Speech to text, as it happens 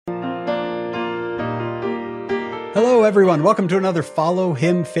Hello, everyone. Welcome to another Follow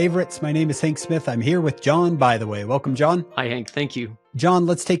Him Favorites. My name is Hank Smith. I'm here with John, by the way. Welcome, John. Hi, Hank. Thank you. John,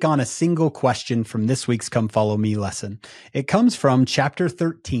 let's take on a single question from this week's Come Follow Me lesson. It comes from chapter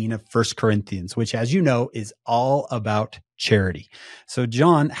 13 of 1 Corinthians, which, as you know, is all about charity. So,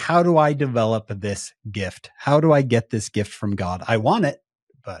 John, how do I develop this gift? How do I get this gift from God? I want it,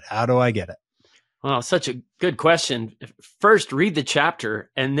 but how do I get it? Well, such a good question. First, read the chapter,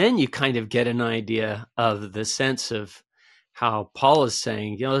 and then you kind of get an idea of the sense of how Paul is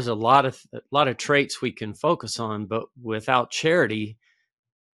saying, there's a lot of traits we can focus on, but without charity,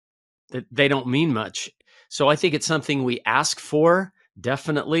 they don't mean much. So I think it's something we ask for,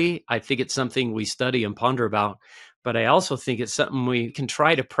 definitely. I think it's something we study and ponder about. But I also think it's something we can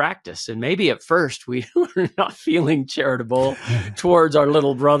try to practice. And maybe at first we were not feeling charitable towards our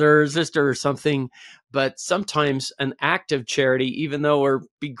little brother or sister or something. But sometimes an act of charity, even though we're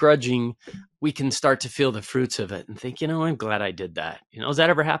begrudging, we can start to feel the fruits of it and think, I'm glad I did that. Has that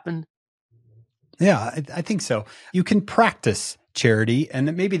ever happened? Yeah, I think so. You can practice charity,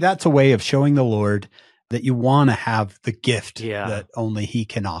 and maybe that's a way of showing the Lord that you want to have the gift that only He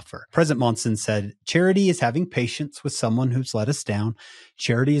can offer. President Monson said, charity is having patience with someone who's let us down.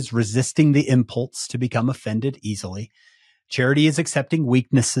 Charity is resisting the impulse to become offended easily. Charity is accepting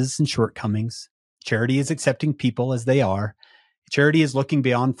weaknesses and shortcomings. Charity is accepting people as they are. Charity is looking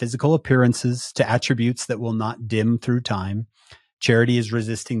beyond physical appearances to attributes that will not dim through time. Charity is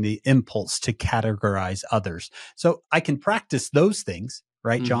resisting the impulse to categorize others. So I can practice those things,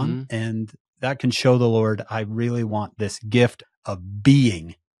 right, John? Mm-hmm. And that can show the Lord, I really want this gift of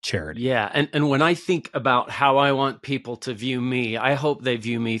being charity. Yeah. And when I think about how I want people to view me, I hope they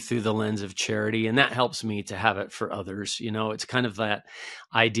view me through the lens of charity. And that helps me to have it for others. It's kind of that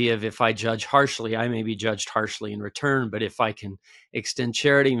idea of if I judge harshly, I may be judged harshly in return. But if I can extend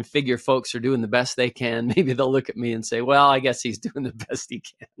charity and figure folks are doing the best they can, maybe they'll look at me and say, well, I guess he's doing the best he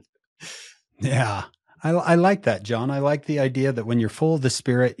can. Yeah. I like that, John. I like the idea that when you're full of the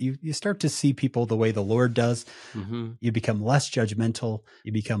Spirit, you start to see people the way the Lord does. Mm-hmm. You become less judgmental.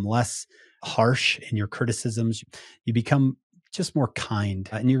 You become less harsh in your criticisms. You become just more kind.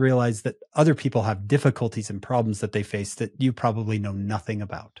 And you realize that other people have difficulties and problems that they face that you probably know nothing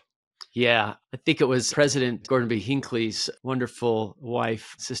about. Yeah, I think it was President Gordon B. Hinckley's wonderful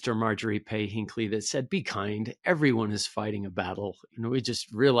wife, Sister Marjorie Pay Hinckley, that said, be kind. Everyone is fighting a battle. We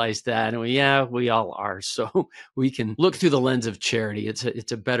just realized that. And we all are. So we can look through the lens of charity.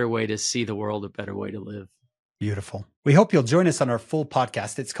 It's a better way to see the world, a better way to live. Beautiful. We hope you'll join us on our full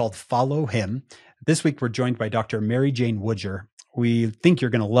podcast. It's called Follow Him. This week, we're joined by Dr. Mary Jane Woodger. We think you're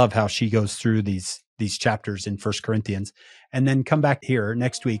going to love how she goes through these chapters in 1 Corinthians. And then come back here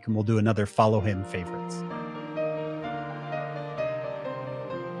next week and we'll do another Follow Him Favorites.